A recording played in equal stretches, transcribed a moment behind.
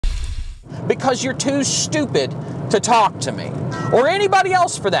because you're too stupid to talk to me. Or anybody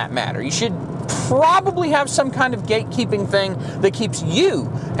else for that matter. You should probably have some kind of gatekeeping thing that keeps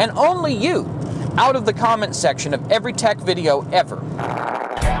you, and only you, out of the comment section of every tech video ever.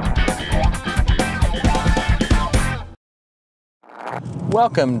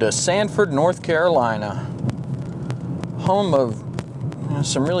 Welcome to Sanford, North Carolina, home of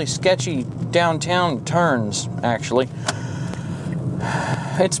some really sketchy downtown turns, actually.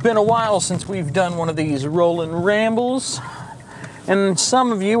 It's been a while since we've done one of these Rollin Rambles, and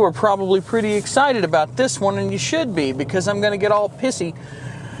some of you are probably pretty excited about this one, and you should be, because I'm going to get all pissy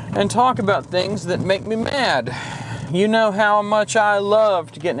and talk about things that make me mad. You know how much I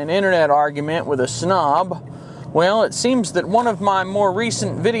love to get in an internet argument with a snob. Well, it seems that one of my more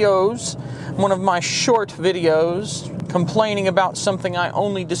recent videos, one of my short videos, complaining about something I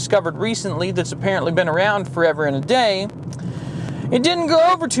only discovered recently that's apparently been around forever and a day, it didn't go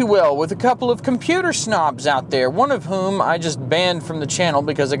over too well with a couple of computer snobs out there, one of whom I just banned from the channel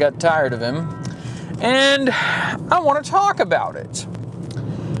because I got tired of him, and I want to talk about it.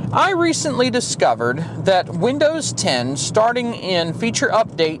 I recently discovered that Windows 10, starting in Feature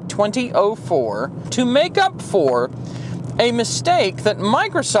Update 2004, to make up for a mistake that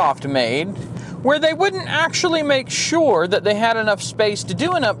Microsoft made where they wouldn't actually make sure that they had enough space to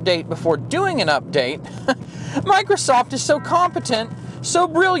do an update before doing an update. Microsoft is so competent, so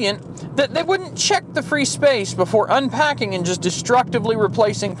brilliant, that they wouldn't check the free space before unpacking and just destructively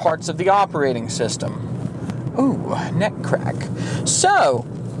replacing parts of the operating system. Ooh, neck crack. So,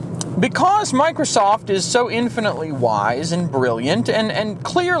 because Microsoft is so infinitely wise and brilliant and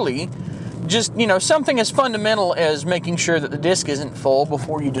clearly just, you know, something as fundamental as making sure that the disk isn't full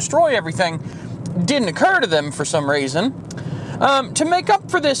before you destroy everything didn't occur to them for some reason, to make up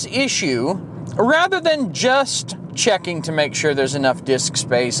for this issue, rather than just checking to make sure there's enough disk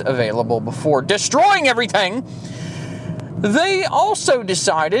space available before destroying everything, they also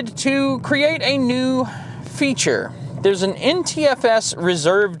decided to create a new feature. There's an NTFS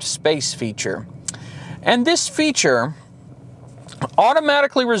reserved space feature, and this feature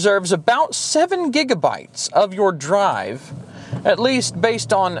automatically reserves about 7 gigabytes of your drive, at least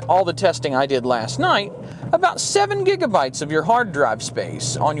based on all the testing I did last night, about 7 gigabytes of your hard drive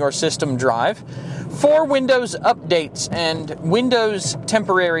space on your system drive for Windows updates and Windows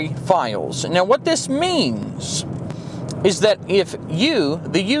temporary files. Now, what this means is that if you,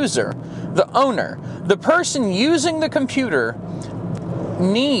 the user, the owner, the person using the computer,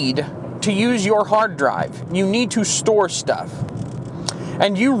 need to use your hard drive, you need to store stuff,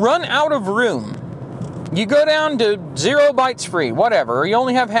 and you run out of room, you go down to 0 bytes free, whatever, or you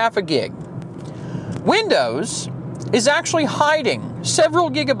only have half a gig, Windows is actually hiding several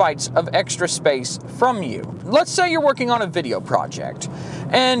gigabytes of extra space from you. Let's say you're working on a video project,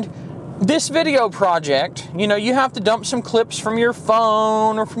 and this video project, you know, you have to dump some clips from your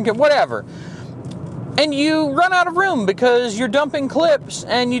phone or from whatever, and you run out of room because you're dumping clips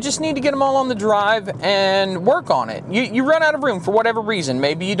and you just need to get them all on the drive and work on it. You run out of room for whatever reason.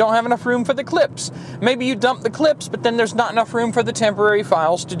 Maybe you don't have enough room for the clips. Maybe you dump the clips, but then there's not enough room for the temporary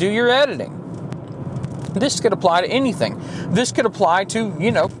files to do your editing. This could apply to anything. This could apply to,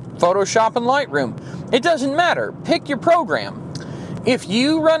 you know, Photoshop and Lightroom. It doesn't matter. Pick your program. If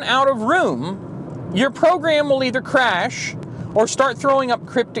you run out of room, your program will either crash or start throwing up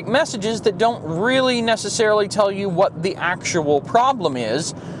cryptic messages that don't really necessarily tell you what the actual problem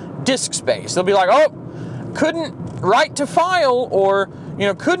is, disk space. They'll be like, oh, couldn't write to file, or, you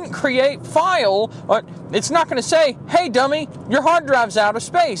know, couldn't create file. It's not going to say, hey, dummy, your hard drive's out of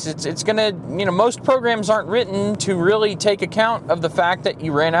space. It's going to, you know, most programs aren't written to really take account of the fact that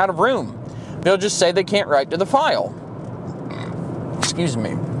you ran out of room. They'll just say they can't write to the file. Excuse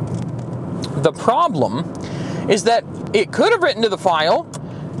me. The problem is that it could have written to the file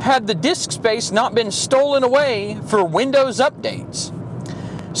had the disk space not been stolen away for Windows updates.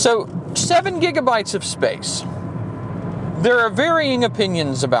 So 7 gigabytes of space. There are varying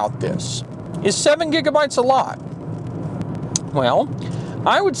opinions about this. Is 7 gigabytes a lot? Well,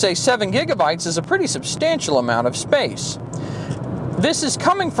 I would say 7 gigabytes is a pretty substantial amount of space. This is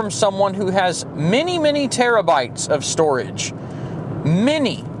coming from someone who has many, many terabytes of storage.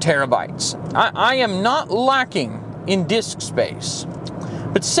 Many terabytes. I am not lacking in disk space.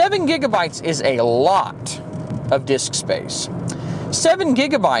 But 7 gigabytes is a lot of disk space. 7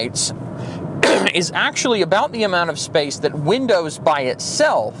 gigabytes is actually about the amount of space that Windows by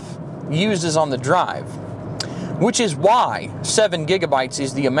itself uses on the drive, which is why 7 gigabytes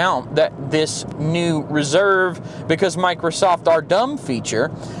is the amount that this new reserve, because Microsoft are dumb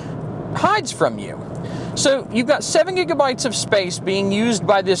feature, hides from you. So you've got 7 gigabytes of space being used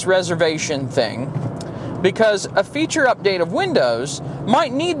by this reservation thing, because a feature update of Windows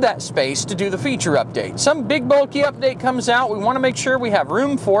might need that space to do the feature update. Some big bulky update comes out, we want to make sure we have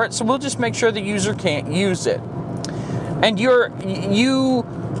room for it, so we'll just make sure the user can't use it. And you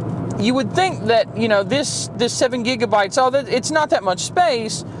would think that, you know, this 7 gigabytes, it's not that much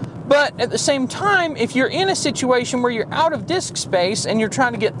space, but at the same time, if you're in a situation where you're out of disk space and you're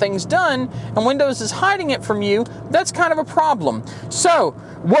trying to get things done and Windows is hiding it from you, that's kind of a problem. So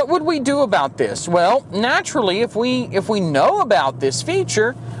what would we do about this? Well, naturally, if we know about this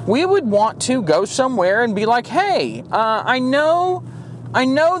feature, we would want to go somewhere and be like, hey, I know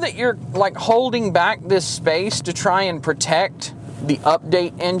that you're like holding back this space to try and protect the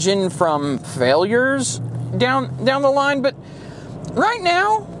update engine from failures down the line, but right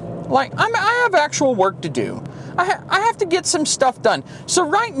now, like, I have actual work to do. I have to get some stuff done. So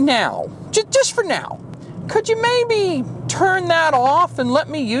right now, just for now, could you maybe turn that off and let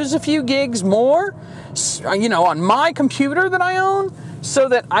me use a few gigs more, you know, on my computer that I own, so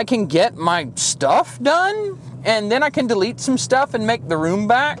that I can get my stuff done, and then I can delete some stuff and make the room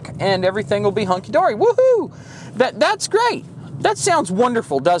back, and everything will be hunky-dory. Woohoo! That's great. That sounds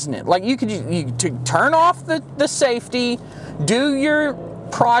wonderful, doesn't it? Like, you could turn off the safety, do your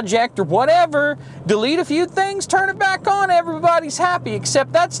project or whatever, delete a few things, turn it back on, everybody's happy.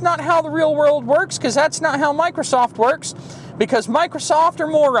 Except that's not how the real world works, because that's not how Microsoft works, because Microsoft are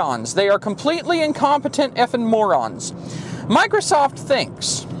morons. They are completely incompetent effing morons. Microsoft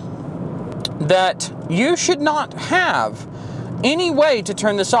thinks that you should not have any way to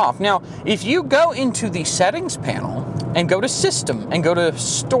turn this off. Now, if you go into the settings panel and go to System and go to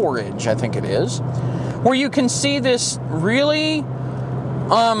Storage, I think it is, where you can see this really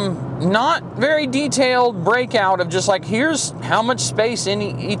not very detailed breakout of just like, here's how much space in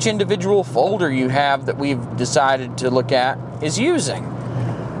each individual folder you have that we've decided to look at is using.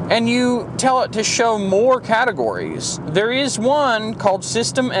 And you tell it to show more categories. There is one called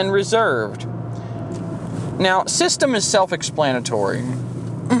System and Reserved. Now, System is self-explanatory.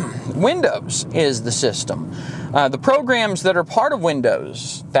 Windows is the system. The programs that are part of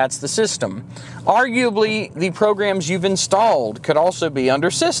Windows, that's the system. Arguably, the programs you've installed could also be under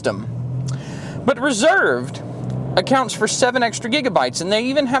System. But Reserved accounts for 7 extra gigabytes, and they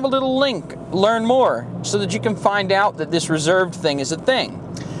even have a little link, Learn More, so that you can find out that this reserved thing is a thing.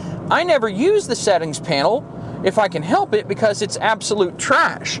 I never use the settings panel if I can help it, because it's absolute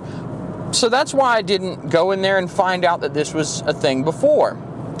trash. So that's why I didn't go in there and find out that this was a thing before.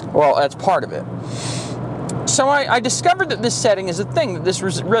 Well, that's part of it. So I discovered that this setting is a thing, that this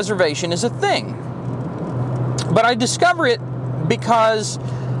reservation is a thing. But I discover it because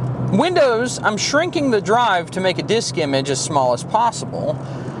Windows, I'm shrinking the drive to make a disk image as small as possible.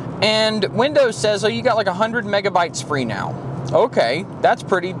 And Windows says, oh, you got like 100 megabytes free now. Okay, that's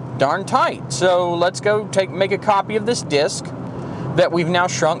pretty darn tight. So let's go make a copy of this disk that we've now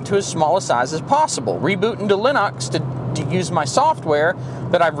shrunk to as small a size as possible. Reboot into Linux to use my software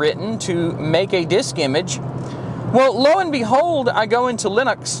that I've written to make a disk image. Well, lo and behold, I go into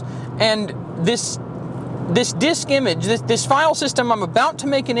Linux, and this disk image, this file system I'm about to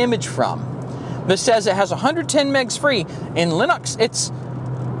make an image from, that says it has 110 megs free. In Linux, it's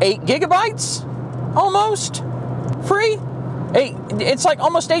 8 gigabytes, almost, free. It's like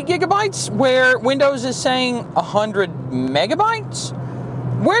almost 8 gigabytes, where Windows is saying 100 megabytes?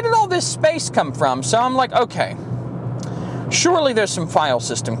 Where did all this space come from? So I'm like, okay, surely there's some file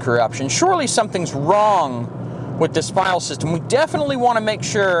system corruption. Surely something's wrong with this file system. We definitely want to make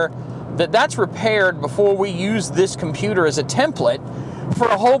sure that that's repaired before we use this computer as a template for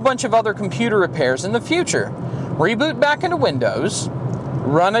a whole bunch of other computer repairs in the future. Reboot back into Windows,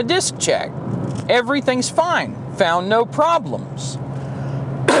 run a disk check. Everything's fine. Found no problems.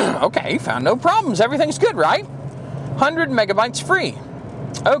 Okay, found no problems. Everything's good, right? 100 megabytes free.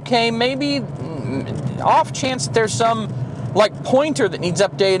 Okay, maybe off chance that there's some like pointer that needs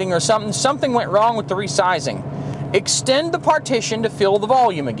updating or something. Something went wrong with the resizing. Extend the partition to fill the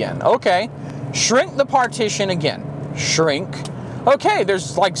volume again. Okay. Shrink the partition again. Shrink. Okay,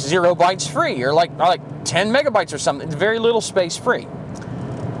 there's like 0 bytes free, or like 10 megabytes or something. It's very little space free.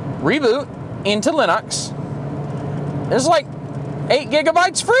 Reboot into Linux. There's like 8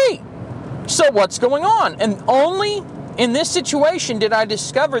 gigabytes free. So what's going on? And only in this situation did I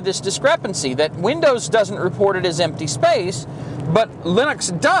discover this discrepancy, that Windows doesn't report it as empty space, but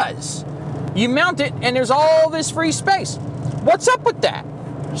Linux does. You mount it and there's all this free space. What's up with that?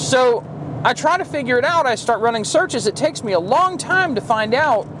 So I try to figure it out. I start running searches. It takes me a long time to find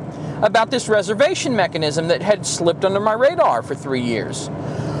out about this reservation mechanism that had slipped under my radar for 3 years.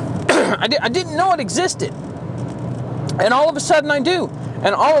 I didn't know it existed. And all of a sudden I do.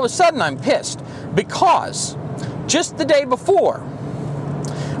 And all of a sudden I'm pissed because just the day before,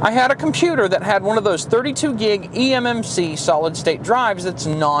 I had a computer that had one of those 32 gig eMMC solid state drives that's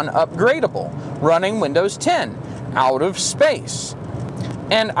non-upgradable, running Windows 10 out of space.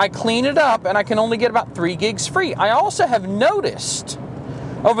 And I clean it up and I can only get about 3 gigs free. I also have noticed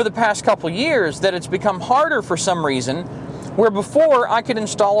over the past couple years that it's become harder for some reason, where before I could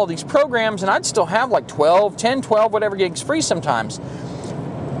install all these programs and I'd still have like 10, 12, whatever gigs free sometimes.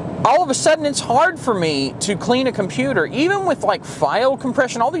 All of a sudden it's hard for me to clean a computer, even with like file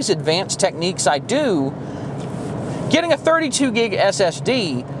compression, all these advanced techniques I do, getting a 32 gig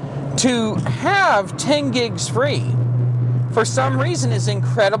SSD to have 10 gigs free for some reason is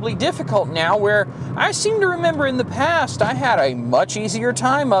incredibly difficult now, where I seem to remember in the past I had a much easier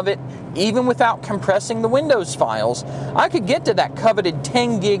time of it, even without compressing the Windows files. I could get to that coveted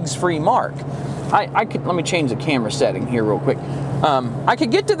 10 gigs free mark. I could, let me change the camera setting here real quick. I could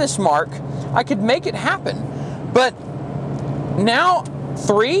get to this mark, I could make it happen, but now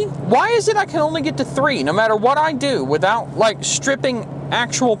 3? Why is it I can only get to 3 no matter what I do without like stripping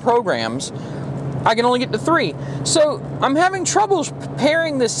actual programs? I can only get to 3. So I'm having troubles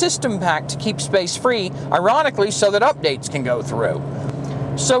pairing the system pack to keep space free, ironically, so that updates can go through.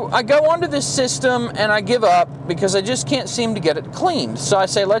 So I go onto this system and I give up because I just can't seem to get it cleaned. So I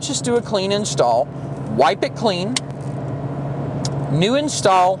say, let's just do a clean install, wipe it clean, new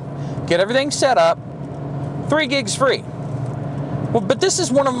install, get everything set up, 3 gigs free. Well, but this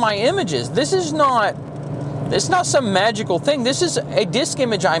is one of my images. This is not, it's not some magical thing. This is a disk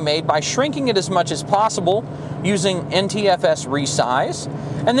image I made by shrinking it as much as possible using NTFS resize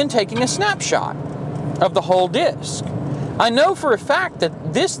and then taking a snapshot of the whole disk. I know for a fact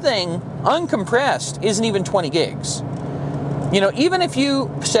that this thing, uncompressed, isn't even 20 gigs. You know, even if you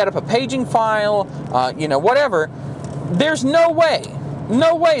set up a paging file, you know, whatever, there's no way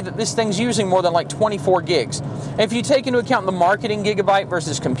that this thing's using more than like 24 gigs. If you take into account the marketing gigabyte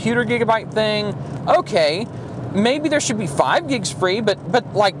versus computer gigabyte thing, okay, maybe there should be 5 gigs free,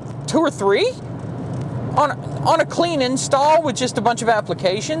 but like 2 or 3? On a clean install with just a bunch of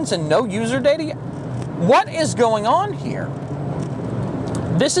applications and no user data? What is going on here?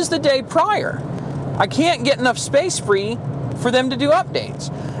 This is the day prior. I can't get enough space free for them to do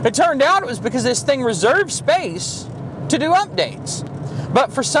updates. It turned out it was because this thing reserved space to do updates.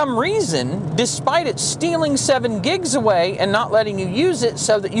 But for some reason, despite it stealing 7 gigs away and not letting you use it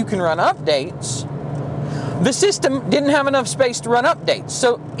so that you can run updates, the system didn't have enough space to run updates.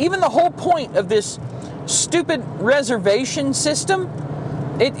 So even the whole point of this stupid reservation system,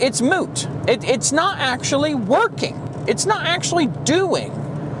 it's moot. It's not actually working. It's not actually doing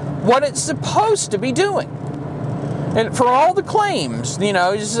what it's supposed to be doing. And for all the claims, you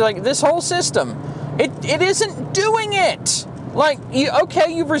know, it's like this whole system, it isn't doing it. Like,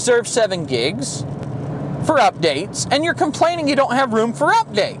 you've reserved 7 gigs for updates, and you're complaining you don't have room for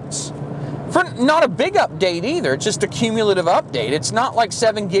updates. For not a big update either, it's just a cumulative update. It's not like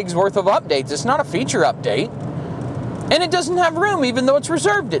 7 gigs worth of updates. It's not a feature update. And it doesn't have room even though it's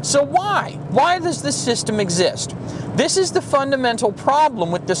reserved it. So why? Why does this system exist? This is the fundamental problem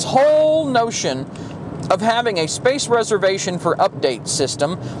with this whole notion of having a space reservation for update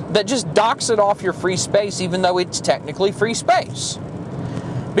system that just docks it off your free space even though it's technically free space.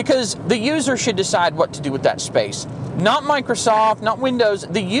 Because the user should decide what to do with that space. Not Microsoft, not Windows.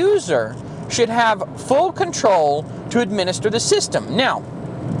 The user should have full control to administer the system. Now,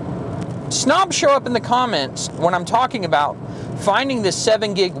 snobs show up in the comments when I'm talking about finding this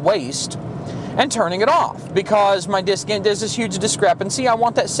 7 gig waste and turning it off because my disk, there's this huge discrepancy. I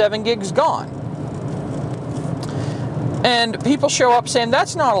want that 7 gigs gone. And people show up saying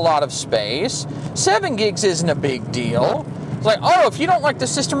that's not a lot of space. 7 gigs isn't a big deal. It's like, oh, if you don't like the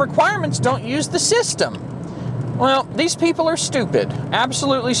system requirements, don't use the system. Well, these people are stupid,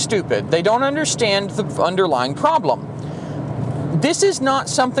 absolutely stupid. They don't understand the underlying problem. This is not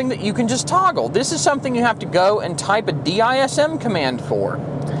something that you can just toggle. This is something you have to go and type a DISM command for.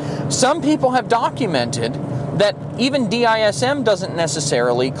 Some people have documented that even DISM doesn't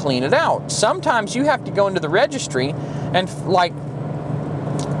necessarily clean it out. Sometimes you have to go into the registry and like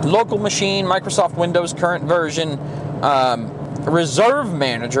local machine, Microsoft Windows current version, reserve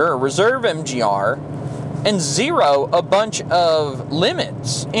manager or reserve MGR, and zero a bunch of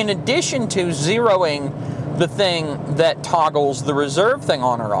limits in addition to zeroing the thing that toggles the reserve thing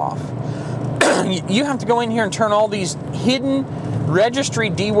on or off. You have to go in here and turn all these hidden registry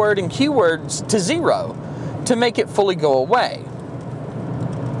D word and Q words to 0 to make it fully go away.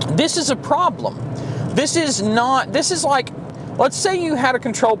 This is a problem. This is like Let's say you had a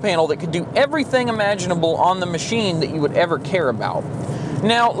control panel that could do everything imaginable on the machine that you would ever care about.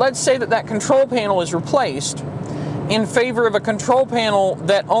 Now, let's say that that control panel is replaced in favor of a control panel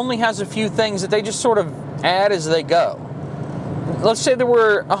that only has a few things that they just sort of add as they go. Let's say there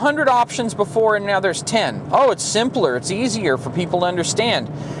were 100 options before and now there's 10. Oh, it's simpler, it's easier for people to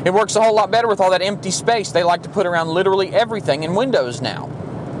understand. It works a whole lot better with all that empty space they like to put around literally everything in Windows now.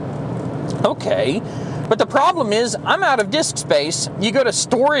 Okay, but the problem is I'm out of disk space. You go to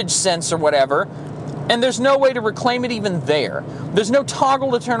storage sense or whatever, and there's no way to reclaim it even there. There's no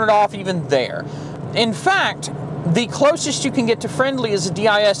toggle to turn it off even there. In fact, the closest you can get to friendly is a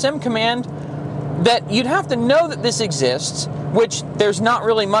DISM command that you'd have to know that this exists, which there's not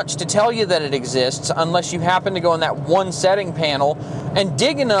really much to tell you that it exists unless you happen to go in that one setting panel and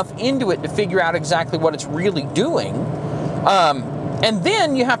dig enough into it to figure out exactly what it's really doing. And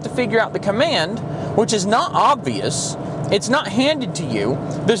then you have to figure out the command, which is not obvious. It's not handed to you.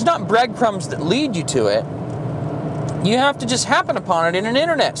 There's not breadcrumbs that lead you to it. You have to just happen upon it in an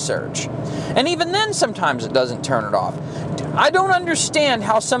internet search. And even then, sometimes it doesn't turn it off. I don't understand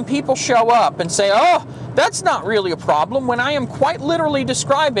how some people show up and say, oh, that's not really a problem, when I am quite literally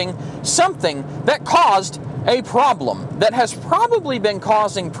describing something that caused a problem, that has probably been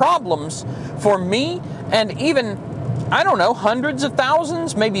causing problems for me and even, I don't know, hundreds of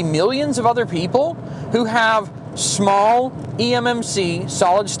thousands, maybe millions of other people who have small eMMC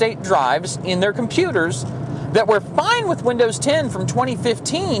solid-state drives in their computers that were fine with Windows 10 from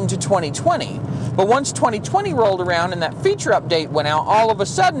 2015 to 2020. But once 2020 rolled around and that feature update went out, all of a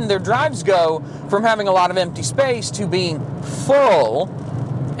sudden their drives go from having a lot of empty space to being full,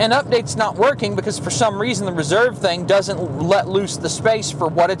 and update's not working because for some reason the reserve thing doesn't let loose the space for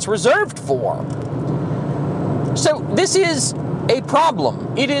what it's reserved for. So this is a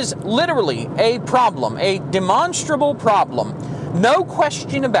problem. It is literally a problem, a demonstrable problem. No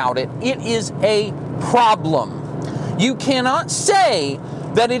question about it. It is a problem. You cannot say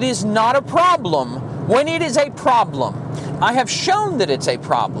that it is not a problem when it is a problem. I have shown that it's a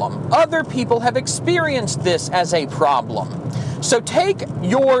problem. Other people have experienced this as a problem. So take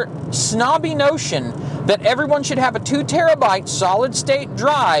your snobby notion that everyone should have a 2 terabyte solid state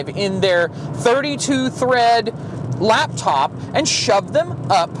drive in their 32 thread laptop and shove them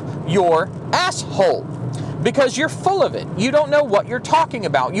up your asshole, because you're full of it. You don't know what you're talking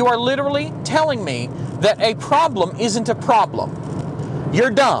about. You are literally telling me that a problem isn't a problem.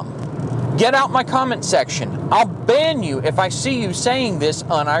 You're dumb. Get out my comment section. I'll ban you if I see you saying this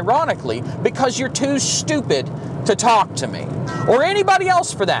unironically, because you're too stupid to talk to me. Or anybody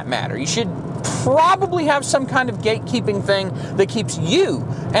else for that matter. You should probably have some kind of gatekeeping thing that keeps you,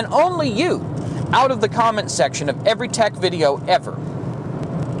 and only you, out of the comment section of every tech video ever.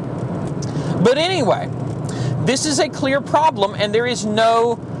 But anyway, this is a clear problem and there is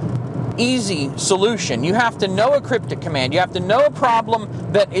no easy solution. You have to know a cryptic command. You have to know a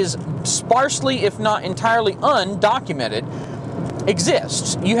problem that is sparsely, if not entirely undocumented,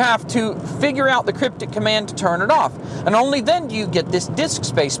 exists. You have to figure out the cryptic command to turn it off. And only then do you get this disk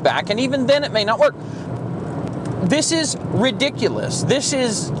space back, and even then it may not work. This is ridiculous. This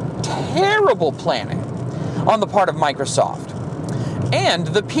is terrible planning on the part of Microsoft. And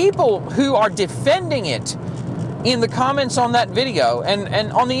the people who are defending it in the comments on that video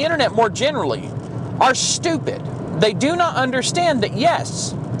and on the internet more generally are stupid. They do not understand that,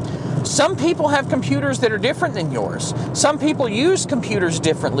 yes, some people have computers that are different than yours. Some people use computers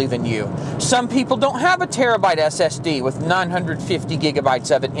differently than you. Some people don't have a terabyte SSD with 950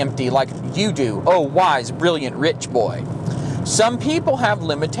 gigabytes of it empty like you do. Oh, wise, brilliant, rich boy. Some people have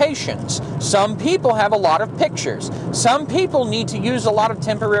limitations. Some people have a lot of pictures. Some people need to use a lot of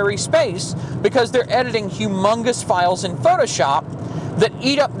temporary space because they're editing humongous files in Photoshop that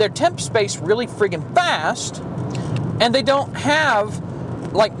eat up their temp space really friggin' fast, and they don't have,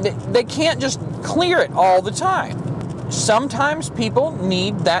 like, they can't just clear it all the time. Sometimes people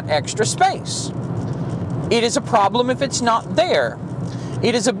need that extra space. It is a problem if it's not there.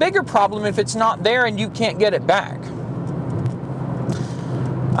 It is a bigger problem if it's not there and you can't get it back.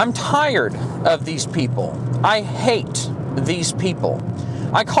 I'm tired of these people. I hate these people.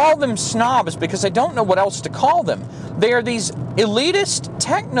 I call them snobs because I don't know what else to call them. They are these elitist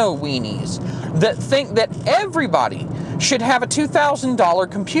techno weenies that think that everybody should have a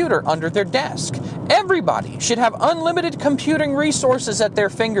 $2,000 computer under their desk. Everybody should have unlimited computing resources at their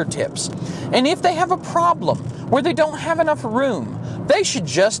fingertips. And if they have a problem where they don't have enough room, they should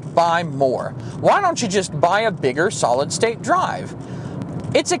just buy more. Why don't you just buy a bigger solid-state drive?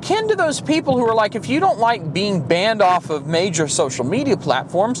 It's akin to those people who are like, if you don't like being banned off of major social media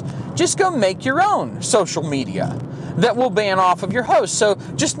platforms, just go make your own social media. that will ban off of your host. So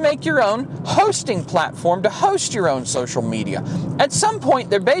just make your own hosting platform to host your own social media. At some point,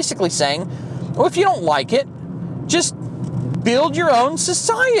 they're basically saying, well, if you don't like it, just build your own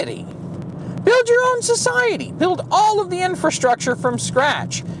society. Build your own society. Build all of the infrastructure from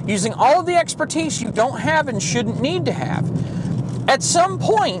scratch, using all of the expertise you don't have and shouldn't need to have. At some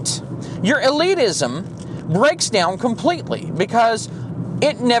point, your elitism breaks down completely because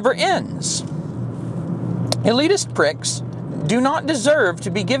it never ends. Elitist pricks do not deserve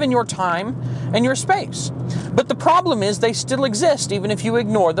to be given your time and your space. But the problem is they still exist. Even if you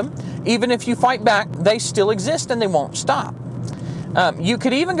ignore them, even if you fight back, they still exist and they won't stop. You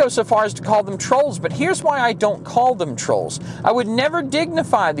could even go so far as to call them trolls, but here's why I don't call them trolls. I would never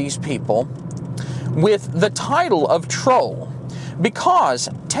dignify these people with the title of troll, because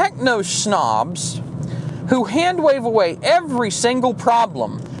techno snobs who hand wave away every single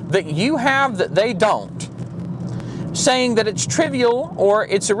problem that you have that they don't, saying that it's trivial or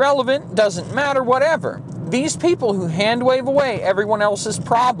it's irrelevant, doesn't matter, whatever. These people who hand wave away everyone else's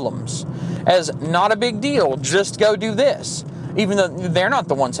problems as not a big deal, just go do this, even though they're not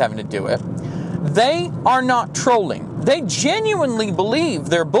the ones having to do it, they are not trolling. They genuinely believe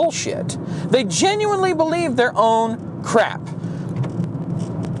their bullshit. They genuinely believe their own crap,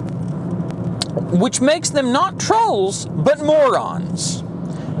 which makes them not trolls, but morons.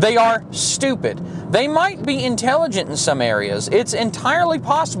 They are stupid. They might be intelligent in some areas. It's entirely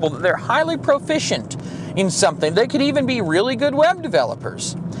possible that they're highly proficient in something. They could even be really good web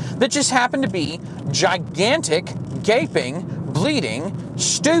developers that just happen to be gigantic, gaping, bleeding,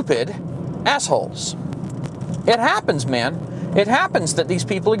 stupid assholes. It happens, man. It happens that these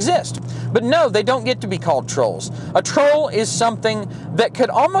people exist. But no, they don't get to be called trolls. A troll is something that could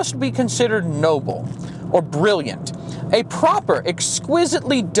almost be considered noble or brilliant. A proper,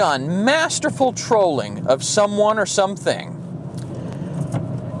 exquisitely done, masterful trolling of someone or something.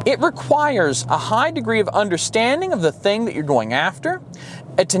 It requires a high degree of understanding of the thing that you're going after,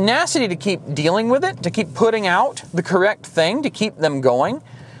 a tenacity to keep dealing with it, to keep putting out the correct thing, to keep them going.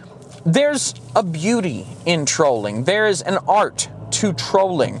 There's a beauty in trolling. There is an art to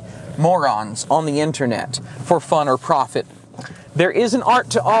trolling morons on the internet for fun or profit. There is an art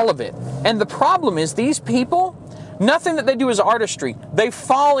to all of it. And the problem is these people, nothing that they do is artistry. They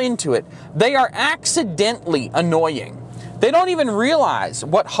fall into it. They are accidentally annoying. They don't even realize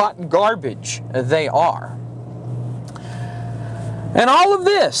what hot garbage they are. And all of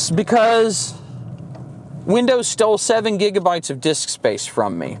this because Windows stole 7 gigabytes of disk space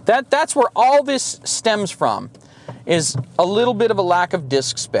from me. That's where all this stems from, is a little bit of a lack of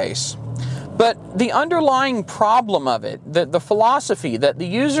disk space. But the underlying problem of it, the philosophy that the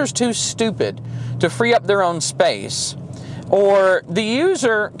user's too stupid to free up their own space, or the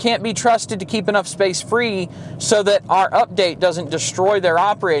user can't be trusted to keep enough space free so that our update doesn't destroy their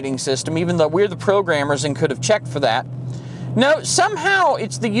operating system, even though we're the programmers and could have checked for that. No, somehow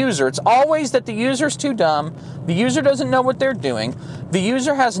it's the user. It's always that the user's too dumb. The user doesn't know what they're doing. The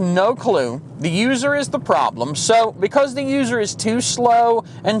user has no clue. The user is the problem. So because the user is too slow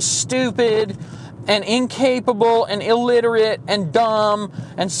and stupid and incapable and illiterate and dumb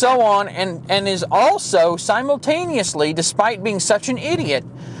and so on, and is also simultaneously, despite being such an idiot,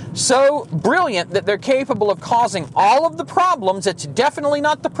 so brilliant that they're capable of causing all of the problems, it's definitely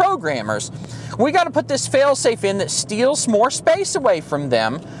not the programmers. We got to put this failsafe in that steals more space away from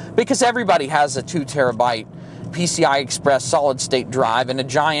them, because everybody has a 2 terabyte PCI Express solid state drive and a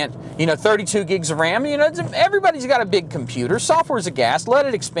giant, 32 gigs of RAM. Everybody's got a big computer. Software's a gas. Let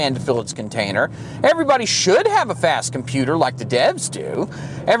it expand to fill its container. Everybody should have a fast computer like the devs do.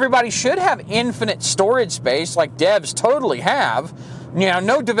 Everybody should have infinite storage space like devs totally have.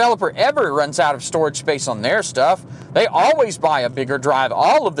 No developer ever runs out of storage space on their stuff. They always buy a bigger drive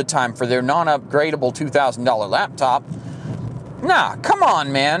all of the time for their non-upgradable $2,000 laptop. Nah, come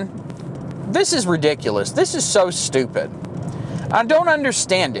on, man. This is ridiculous. This is so stupid. I don't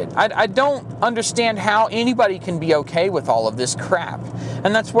understand it. I don't understand how anybody can be okay with all of this crap.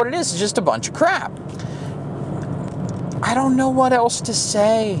 And that's what it is. It's just a bunch of crap. I don't know what else to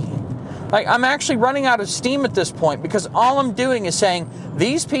say. I'm actually running out of steam at this point, because all I'm doing is saying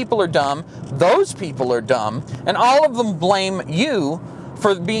these people are dumb, those people are dumb, and all of them blame you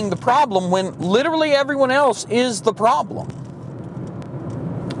for being the problem when literally everyone else is the problem.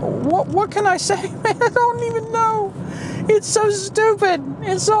 What can I say, man? I don't even know. It's so stupid.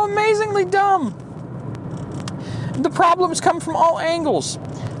 It's so amazingly dumb. The problems come from all angles.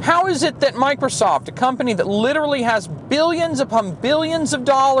 How is it that Microsoft, a company that literally has billions upon billions of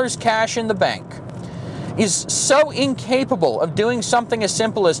dollars cash in the bank, is so incapable of doing something as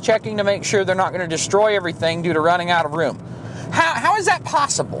simple as checking to make sure they're not going to destroy everything due to running out of room? How is that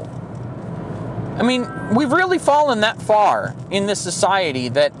possible? I mean, we've really fallen that far in this society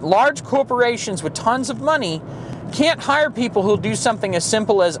that large corporations with tons of money can't hire people who'll do something as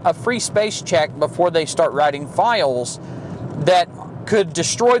simple as a free space check before they start writing files that could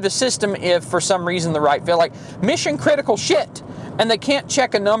destroy the system if for some reason the right fit, like mission critical shit, and they can't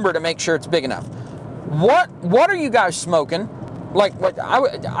check a number to make sure it's big enough. What are you guys smoking? Like, what,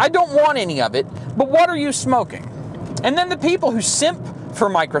 I don't want any of it, but what are you smoking? And then the people who simp for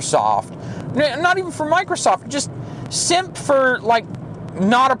Microsoft, not even for Microsoft, just simp for, like,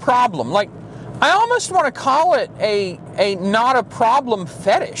 not a problem. Like, I almost want to call it a not a problem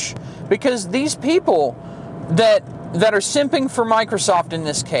fetish, because these people that are simping for Microsoft in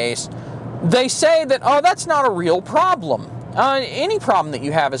this case, they say that, oh, that's not a real problem. Any problem that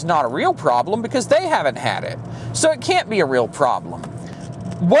you have is not a real problem because they haven't had it. So it can't be a real problem.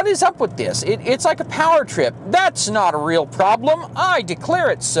 What is up with this? It's like a power trip. That's not a real problem. I declare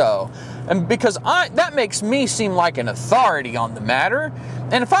it so. And because that makes me seem like an authority on the matter.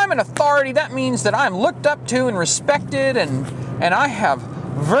 And if I'm an authority, that means that I'm looked up to and respected, and I have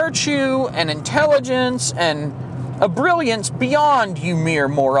virtue and intelligence and a brilliance beyond you mere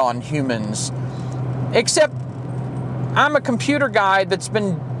moron humans. Except I'm a computer guy that's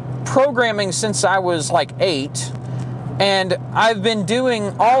been programming since I was like 8, and I've been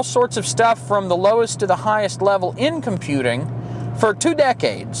doing all sorts of stuff from the lowest to the highest level in computing for 2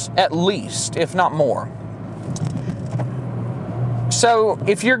 decades at least, if not more. So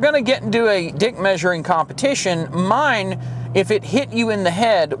if you're going to get into a dick measuring competition, mine, if it hit you in the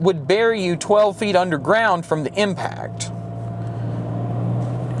head, would bury you 12 feet underground from the impact.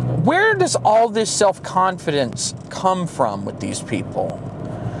 Where does all this self-confidence come from with these people?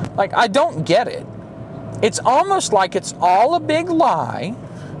 Like, I don't get it. It's almost like it's all a big lie,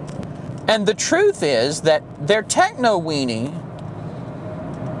 and the truth is that their techno-weenie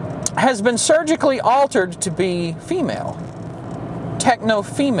has been surgically altered to be female.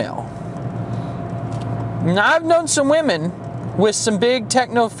 Techno-female. Now, I've known some women with some big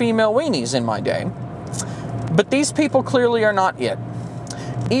techno-female weenies in my day, but these people clearly are not it.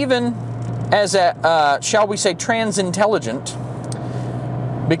 Even as a, shall we say, trans-intelligent,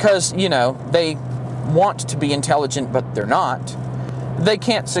 because, you know, they want to be intelligent, but they're not, they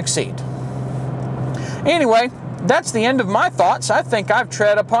can't succeed. Anyway, that's the end of my thoughts. I think I've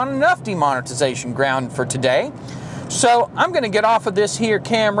tread upon enough demonetization ground for today. So I'm going to get off of this here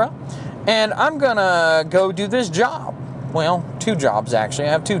camera, and I'm going to go do this job. Well, 2 jobs, actually.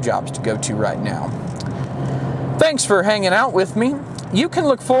 I have 2 jobs to go to right now. Thanks for hanging out with me. You can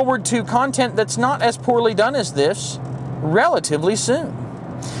look forward to content that's not as poorly done as this relatively soon,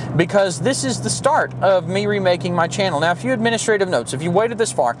 because this is the start of me remaking my channel. Now, a few administrative notes. If you waited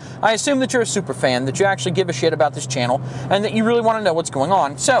this far, I assume that you're a super fan, that you actually give a shit about this channel, and that you really want to know what's going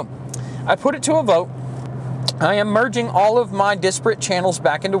on. So, I put it to a vote. I am merging all of my disparate channels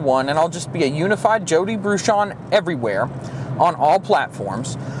back into one, and I'll just be a unified Jody Bruchon everywhere on all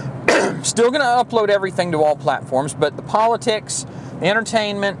platforms. Still going to upload everything to all platforms, but the politics, the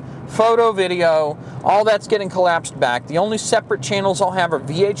entertainment, photo, video, all that's getting collapsed back. The only separate channels I'll have are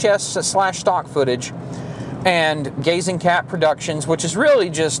VHS/stock footage and Gazing Cat Productions, which is really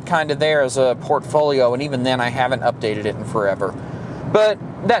just kind of there as a portfolio, and even then I haven't updated it in forever. But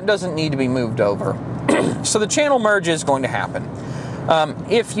that doesn't need to be moved over. So the channel merge is going to happen.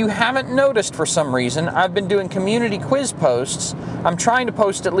 If you haven't noticed for some reason, I've been doing community quiz posts. I'm trying to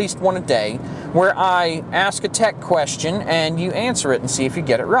post at least one a day where I ask a tech question and you answer it and see if you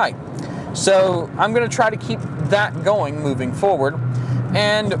get it right. So I'm going to try to keep that going moving forward.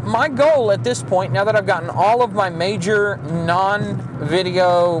 And my goal at this point, now that I've gotten all of my major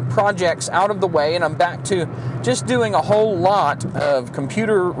non-video projects out of the way and I'm back to just doing a whole lot of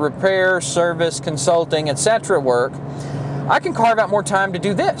computer repair, service, consulting, etc. work, I can carve out more time to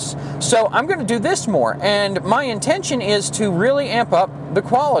do this. So I'm going to do this more, and my intention is to really amp up the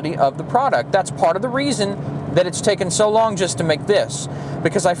quality of the product. That's part of the reason that it's taken so long just to make this,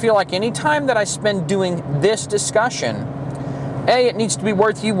 because I feel like any time that I spend doing this discussion, A, it needs to be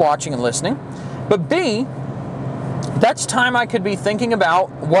worth you watching and listening, but B, that's time I could be thinking about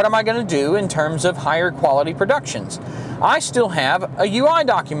what am I going to do in terms of higher quality productions. I still have a UI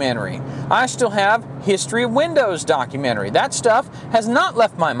documentary. I still have History of Windows documentary. That stuff has not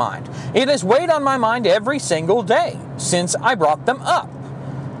left my mind. It has weighed on my mind every single day since I brought them up.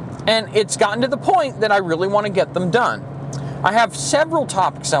 And it's gotten to the point that I really want to get them done. I have several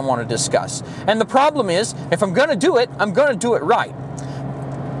topics I want to discuss. And the problem is, if I'm going to do it, I'm going to do it right.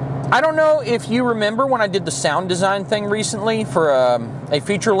 I don't know if you remember when I did the sound design thing recently for a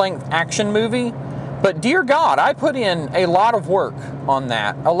feature-length action movie, but dear God, I put in a lot of work on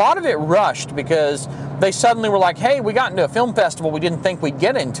that. A lot of it rushed because they suddenly were like, hey, we got into a film festival we didn't think we'd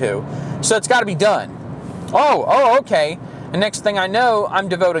get into, so it's got to be done. Oh, okay. And next thing I know, I'm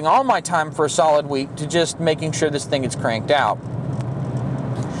devoting all my time for a solid week to just making sure this thing is cranked out.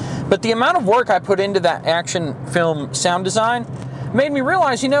 But the amount of work I put into that action film sound design made me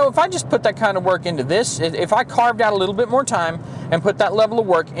realize, if I just put that kind of work into this, if I carved out a little bit more time and put that level of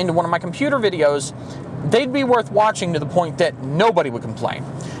work into one of my computer videos, they'd be worth watching to the point that nobody would complain.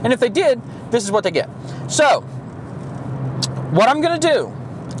 And if they did, this is what they get. So, what I'm going to do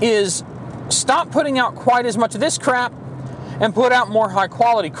is stop putting out quite as much of this crap and put out more high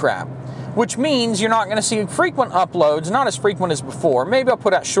quality crap, which means you're not going to see frequent uploads, not as frequent as before. Maybe I'll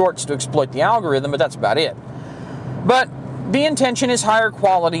put out shorts to exploit the algorithm, but that's about it. But the intention is higher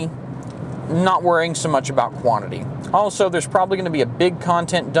quality, not worrying so much about quantity. Also, there's probably going to be a big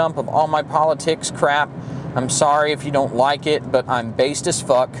content dump of all my politics crap. I'm sorry if you don't like it, but I'm based as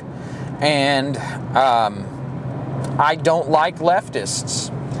fuck. And I don't like leftists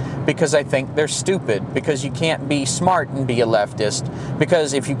because I think they're stupid. Because you can't be smart and be a leftist.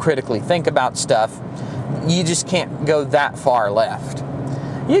 Because if you critically think about stuff, you just can't go that far left.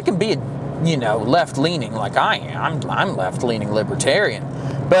 You can be left-leaning like I am. I'm left-leaning libertarian.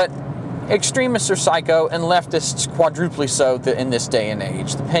 But extremists are psycho and leftists quadruply so in this day and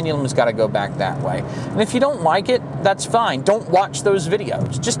age. The pendulum's got to go back that way. And if you don't like it, that's fine. Don't watch those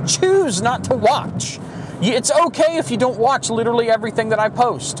videos. Just choose not to watch. It's okay if you don't watch literally everything that I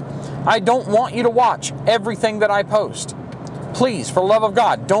post. I don't want you to watch everything that I post. Please, for the love of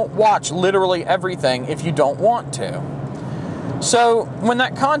God, don't watch literally everything if you don't want to. So, when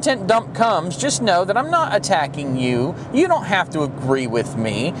that content dump comes, just know that I'm not attacking you. You don't have to agree with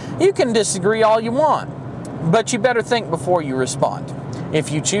me. You can disagree all you want. But you better think before you respond.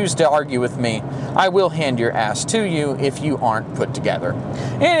 If you choose to argue with me, I will hand your ass to you if you aren't put together.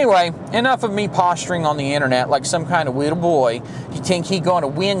 Anyway, enough of me posturing on the internet like some kind of little boy. You think he's going to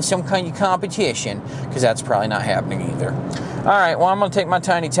win some kind of competition? Because that's probably not happening either. Alright, well, I'm going to take my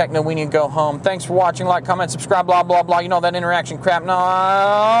tiny techno weenie and go home. Thanks for watching. Like, comment, subscribe, blah, blah, blah. You know that interaction crap. No,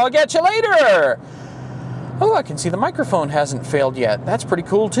 I'll get you later. Oh, I can see the microphone hasn't failed yet. That's pretty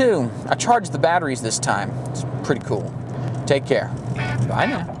cool, too. I charged the batteries this time. It's pretty cool. Take care. Bye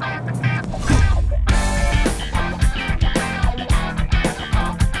now.